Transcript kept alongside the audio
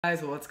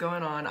Guys, what's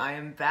going on? I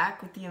am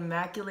back with the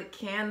Immaculate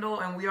Candle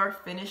and we are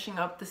finishing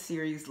up the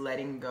series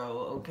Letting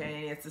Go,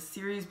 okay? It's a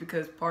series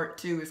because part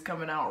 2 is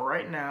coming out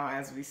right now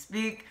as we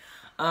speak.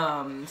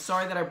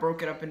 Sorry that I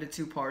broke it up into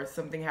 2 parts.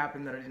 Something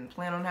happened that I didn't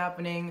plan on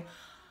happening,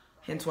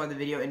 hence why the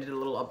video ended a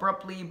little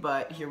abruptly,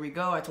 but here we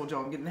go. I told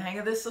y'all I'm getting the hang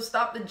of this, so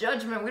stop the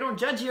judgment. We don't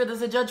judge here.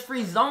 There's a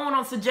judge-free zone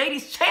on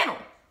Sjiady's channel.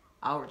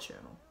 Our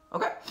channel.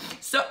 Okay,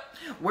 so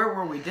where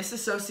were we?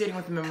 Disassociating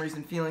with memories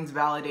and feelings,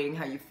 validating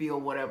how you feel,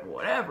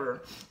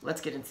 whatever. Let's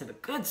get into the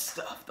good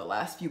stuff, the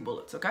last few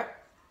bullets, okay?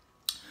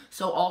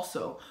 So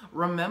also,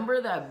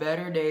 remember that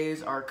better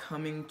days are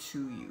coming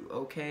to you,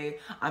 okay?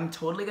 I'm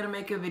totally gonna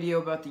make a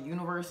video about the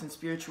universe and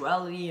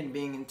spirituality and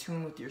being in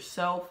tune with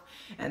yourself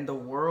and the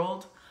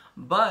world,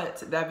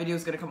 but that video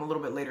is gonna come a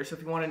little bit later, so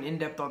if you want an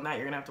in-depth on that,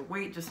 you're gonna have to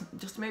wait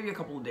just maybe a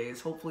couple of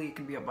days. Hopefully it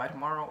can be up by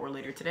tomorrow or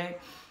later today.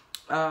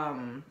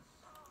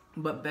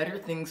 But better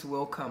things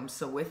will come.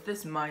 So with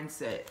this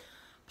mindset,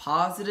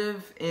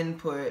 positive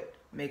input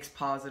makes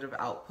positive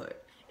output.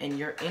 And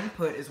your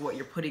input is what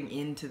you're putting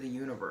into the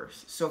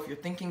universe. So if you're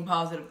thinking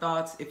positive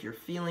thoughts, if you're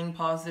feeling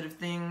positive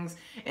things,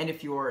 and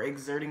if you're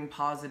exerting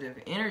positive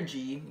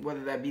energy,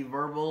 whether that be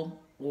verbal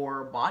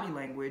or body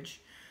language,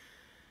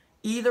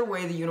 either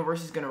way the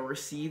universe is going to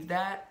receive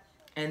that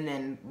and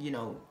then, you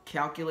know,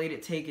 calculate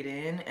it, take it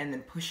in, and then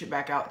push it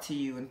back out to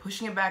you. And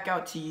pushing it back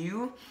out to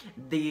you,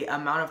 the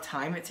amount of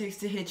time it takes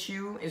to hit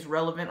you is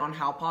relevant on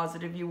how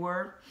positive you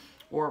were,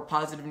 or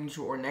positive,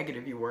 neutral, or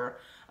negative you were.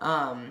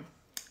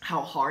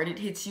 How hard it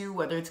hits you,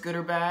 whether it's good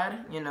or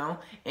bad, you know,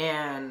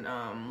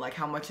 and like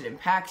how much it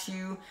impacts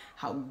you,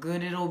 how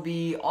good it'll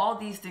be. All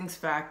these things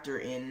factor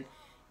in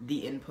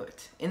the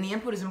input. And the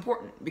input is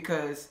important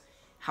because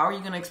how are you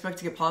going to expect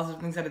to get positive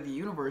things out of the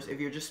universe if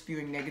you're just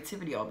spewing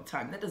negativity all the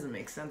time? That doesn't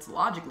make sense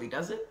logically,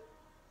 does it?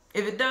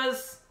 If it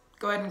does,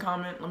 go ahead and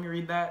comment. Let me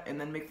read that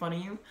and then make fun of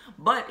you.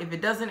 But if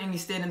it doesn't and you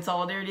stand in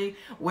solidarity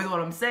with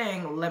what I'm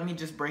saying, let me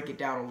just break it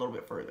down a little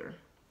bit further.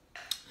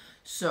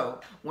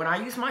 So, when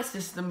I use my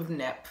system of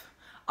NEP,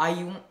 I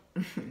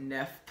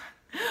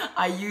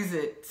use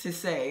it to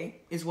say,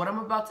 is what I'm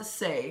about to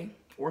say,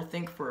 or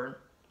think for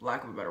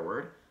lack of a better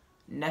word,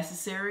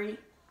 necessary,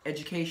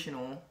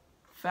 educational,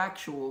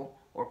 factual,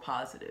 or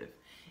positive?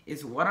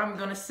 Is what I'm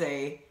gonna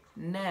say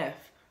NEF?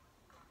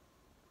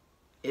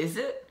 Is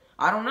it?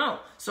 I don't know.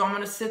 So I'm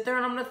gonna sit there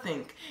and I'm gonna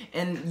think.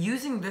 And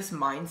using this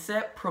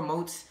mindset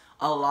promotes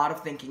a lot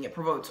of thinking. It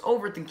promotes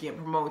overthinking. It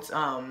promotes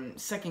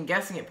second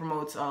guessing. It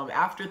promotes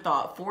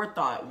afterthought,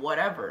 forethought,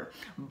 whatever.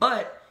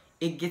 But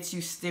it gets you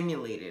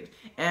stimulated.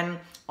 And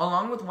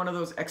along with one of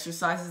those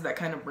exercises that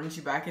kind of brings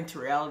you back into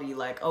reality,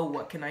 like, oh,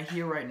 what can I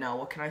hear right now?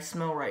 What can I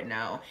smell right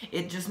now?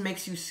 It just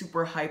makes you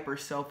super hyper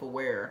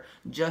self-aware,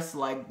 just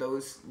like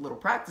those little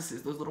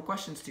practices, those little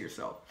questions to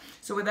yourself.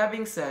 So with that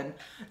being said,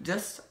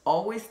 just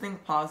always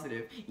think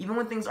positive. Even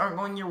when things aren't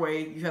going your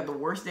way, you have the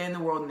worst day in the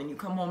world, and then you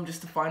come home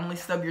just to finally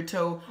stub your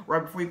toe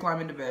right before you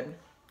climb into bed.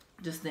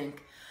 Just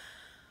think,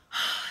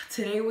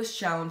 today was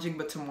challenging,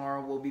 but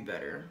tomorrow will be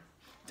better.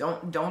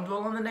 Don't dwell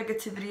on the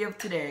negativity of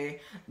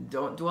today.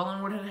 Don't dwell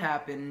on what had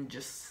happened.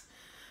 Just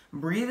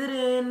breathe it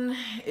in.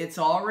 It's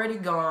already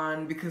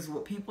gone, because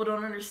what people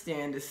don't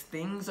understand is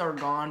things are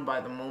gone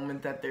by the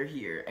moment that they're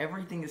here.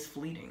 Everything is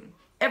fleeting.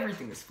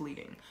 Everything is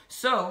fleeting.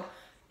 So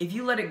if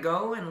you let it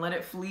go and let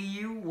it flee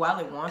you while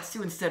it wants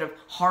to, instead of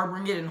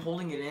harboring it and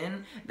holding it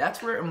in,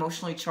 that's where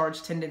emotionally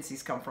charged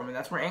tendencies come from, and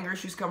that's where anger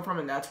issues come from,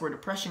 and that's where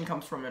depression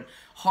comes from, and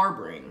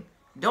harboring.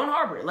 Don't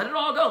harbor it. Let it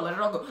all go. Let it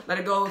all go. Let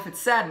it go if it's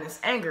sadness,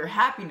 anger,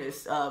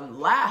 happiness,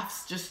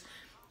 laughs. Just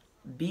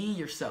be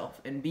yourself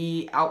and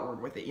be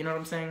outward with it. You know what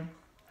I'm saying?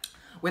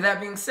 With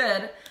that being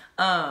said,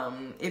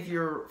 if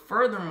you're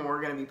furthermore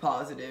going to be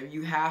positive,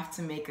 you have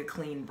to make a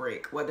clean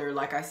break. Whether,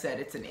 like I said,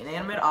 it's an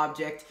inanimate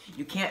object.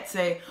 You can't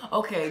say,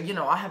 okay, you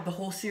know, I have the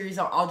whole series.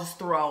 I'll just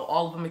throw out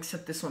all of them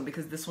except this one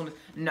because this one is...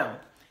 No.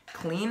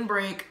 Clean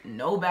break.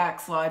 No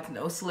backslides.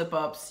 No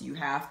slip-ups. You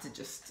have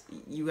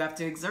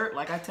to exert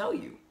like I tell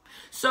you.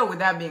 So with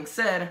that being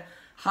said,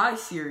 hi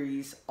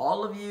series,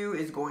 all of you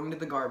is going into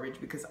the garbage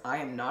because I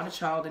am not a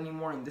child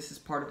anymore and this is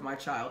part of my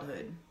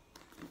childhood.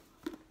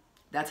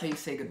 That's how you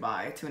say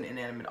goodbye to an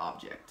inanimate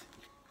object.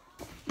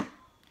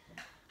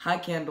 Hi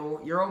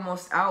Candle, you're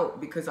almost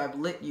out because I've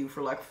lit you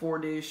for like 4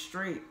 days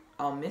straight.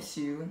 I'll miss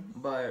you,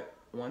 but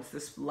once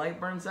this light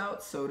burns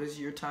out, so does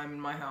your time in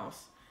my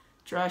house.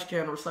 Trash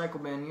can,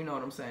 recycle bin, you know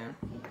what I'm saying.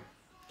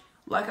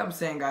 Like I'm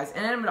saying, guys,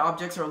 inanimate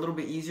objects are a little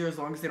bit easier as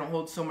long as they don't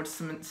hold so much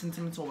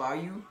sentimental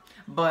value.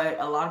 But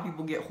a lot of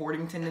people get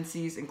hoarding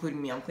tendencies, including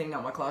me. I'm cleaning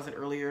out my closet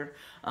earlier.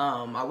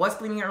 I was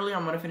cleaning it earlier.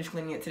 I'm going to finish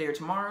cleaning it today or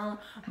tomorrow.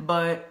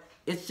 But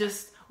it's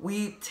just,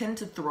 we tend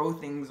to throw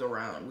things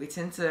around. We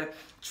tend to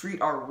treat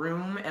our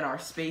room and our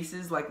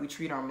spaces like we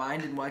treat our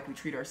mind and like we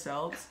treat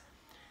ourselves.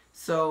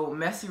 So,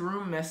 messy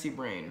room, messy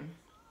brain.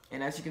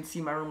 And as you can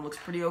see, my room looks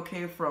pretty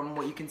okay from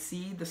what you can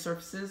see, the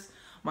surfaces.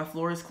 My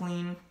floor is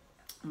clean.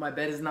 My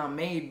bed is not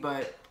made,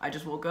 but I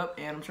just woke up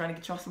and I'm trying to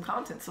get y'all some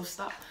content, so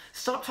stop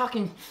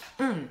talking.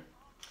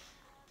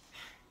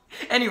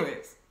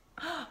 Anyways,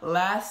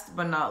 Last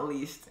but not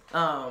least,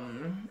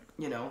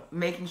 you know,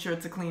 making sure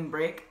it's a clean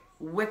break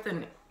with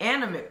an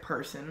animate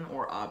person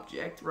or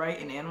object, right?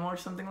 An animal or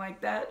something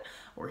like that,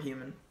 or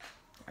human,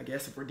 I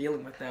guess, if we're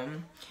dealing with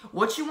them.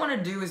 What you want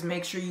to do is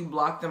make sure you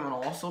block them on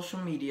all social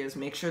medias.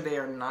 Make sure they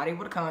are not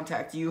able to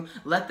contact you.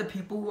 Let the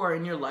people who are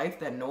in your life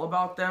that know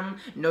about them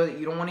know that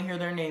you don't want to hear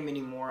their name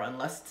anymore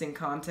unless it's in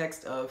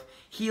context of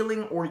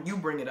healing or you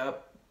bring it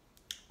up.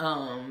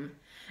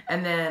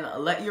 And then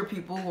let your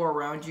people who are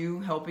around you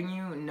helping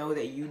you know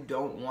that you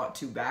don't want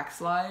to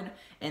backslide,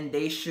 and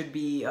they should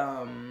be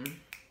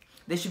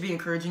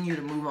encouraging you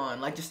to move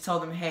on. Like, just tell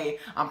them, hey,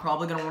 I'm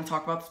probably gonna want to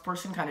talk about this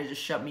person, kind of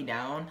just shut me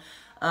down.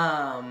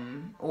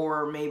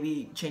 Or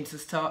maybe change the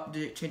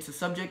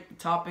subject,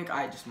 topic.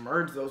 I just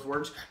merged those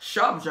words.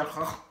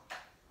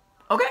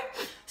 Okay,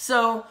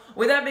 so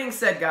with that being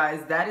said,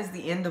 guys, that is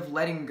the end of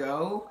letting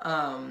go.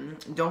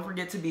 Don't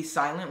forget to be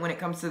silent when it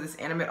comes to this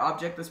animate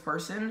object, this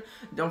person.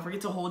 Don't forget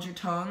to hold your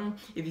tongue.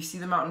 If you see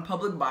them out in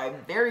public, by a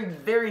very,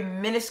 very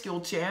minuscule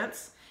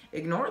chance,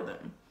 ignore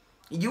them.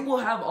 You will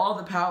have all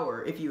the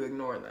power if you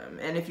ignore them.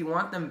 And if you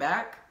want them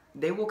back,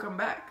 they will come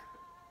back.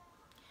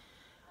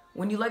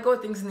 When you let go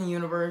of things in the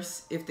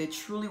universe, if they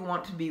truly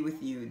want to be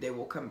with you, they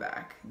will come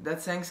back. That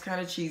sounds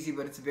kind of cheesy,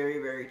 but it's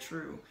very, very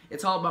true.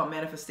 It's all about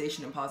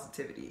manifestation and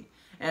positivity.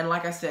 And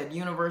like I said,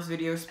 universe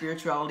videos,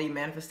 spirituality,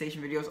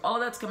 manifestation videos, all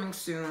of that's coming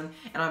soon,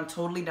 and I'm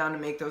totally down to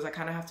make those. I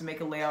kind of have to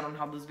make a layout on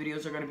how those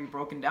videos are going to be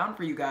broken down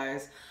for you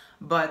guys.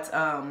 But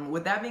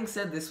with that being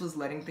said, this was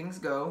Letting Things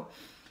Go.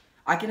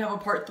 I can have a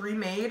part 3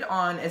 made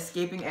on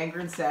escaping anger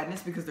and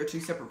sadness because they're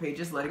 2 separate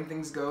pages. Letting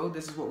Things Go,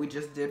 this is what we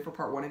just did for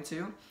part 1 and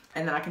 2.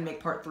 And then I can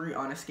make part 3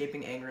 on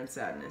escaping anger and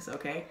sadness,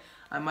 okay?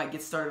 I might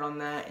get started on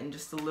that in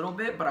just a little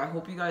bit, but I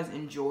hope you guys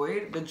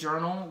enjoyed. The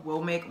journal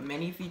will make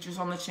many features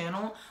on the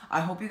channel. I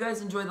hope you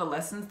guys enjoy the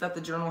lessons that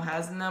the journal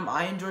has in them.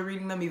 I enjoy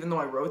reading them even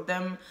though I wrote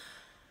them.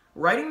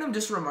 Writing them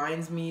just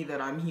reminds me that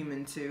I'm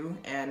human too,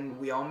 and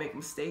we all make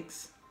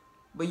mistakes.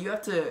 But you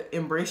have to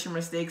embrace your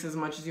mistakes as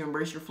much as you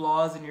embrace your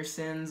flaws and your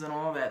sins and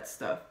all that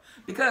stuff.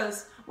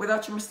 Because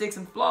without your mistakes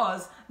and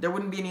flaws, there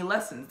wouldn't be any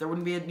lessons. There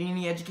wouldn't be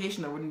any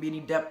education. There wouldn't be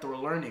any depth or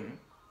learning.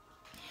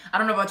 I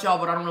don't know about y'all,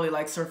 but I don't really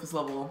like surface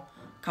level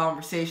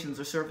conversations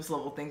or surface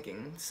level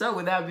thinking. So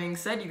with that being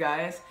said, you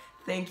guys,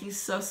 thank you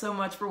so, so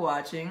much for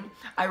watching.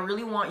 I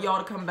really want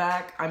y'all to come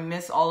back. I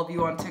miss all of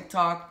you on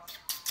TikTok.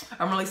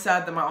 I'm really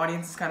sad that my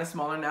audience is kind of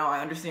smaller now.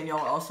 I understand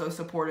y'all are all so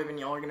supportive and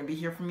y'all are going to be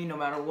here for me no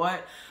matter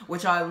what,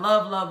 which I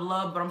love, love,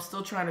 love, but I'm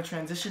still trying to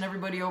transition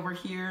everybody over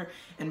here,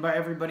 and by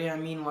everybody I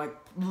mean like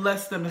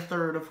less than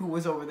 1/3 of who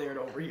was over there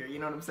to over here, you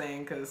know what I'm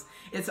saying, because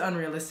it's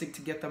unrealistic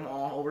to get them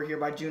all over here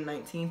by June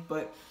 19th,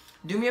 but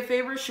do me a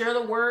favor, share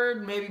the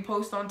word, maybe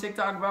post on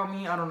TikTok about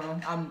me, I don't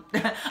know,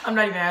 I'm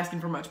not even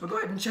asking for much, but go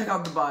ahead and check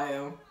out the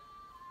bio.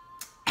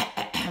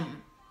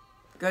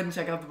 Go ahead and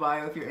check out the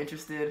bio if you're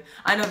interested.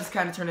 I know this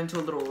kind of turned into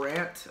a little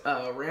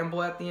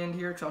ramble at the end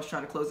here because I was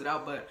trying to close it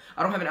out, but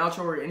I don't have an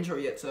outro or an intro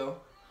yet, so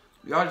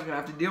y'all just gonna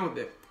have to deal with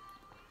it.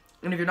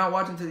 And if you're not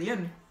watching to the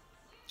end,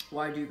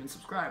 why do you even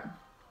subscribe?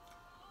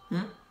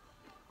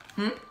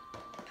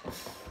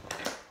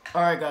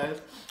 Alright, guys.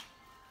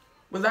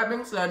 With that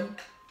being said,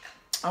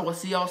 I will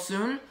see y'all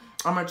soon.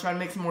 I'm gonna try to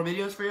make some more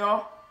videos for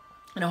y'all,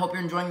 and I hope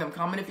you're enjoying them.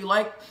 Comment if you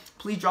like.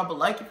 Please drop a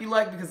like if you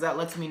like, because that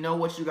lets me know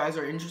what you guys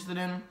are interested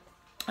in.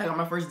 I got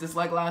my first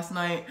dislike last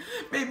night.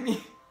 Made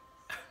me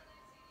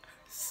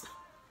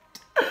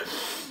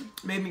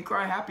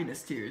cry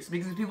happiness tears.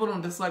 Because if people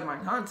don't dislike my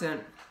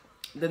content,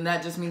 then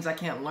that just means I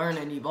can't learn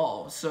and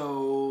evolve.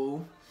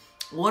 So,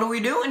 what are we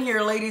doing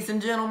here, ladies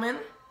and gentlemen?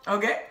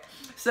 Okay?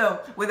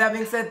 So, with that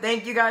being said,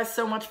 thank you guys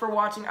so much for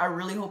watching. I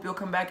really hope you'll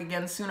come back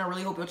again soon. I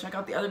really hope you'll check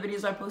out the other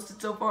videos I posted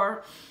so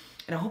far.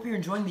 And I hope you're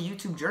enjoying the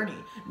YouTube journey.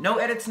 No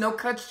edits, no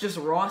cuts, just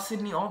raw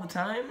Sydney all the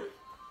time.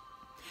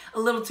 A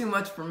little too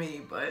much for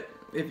me, but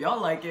if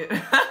y'all like it.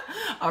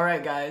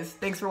 Alright guys,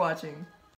 thanks for watching.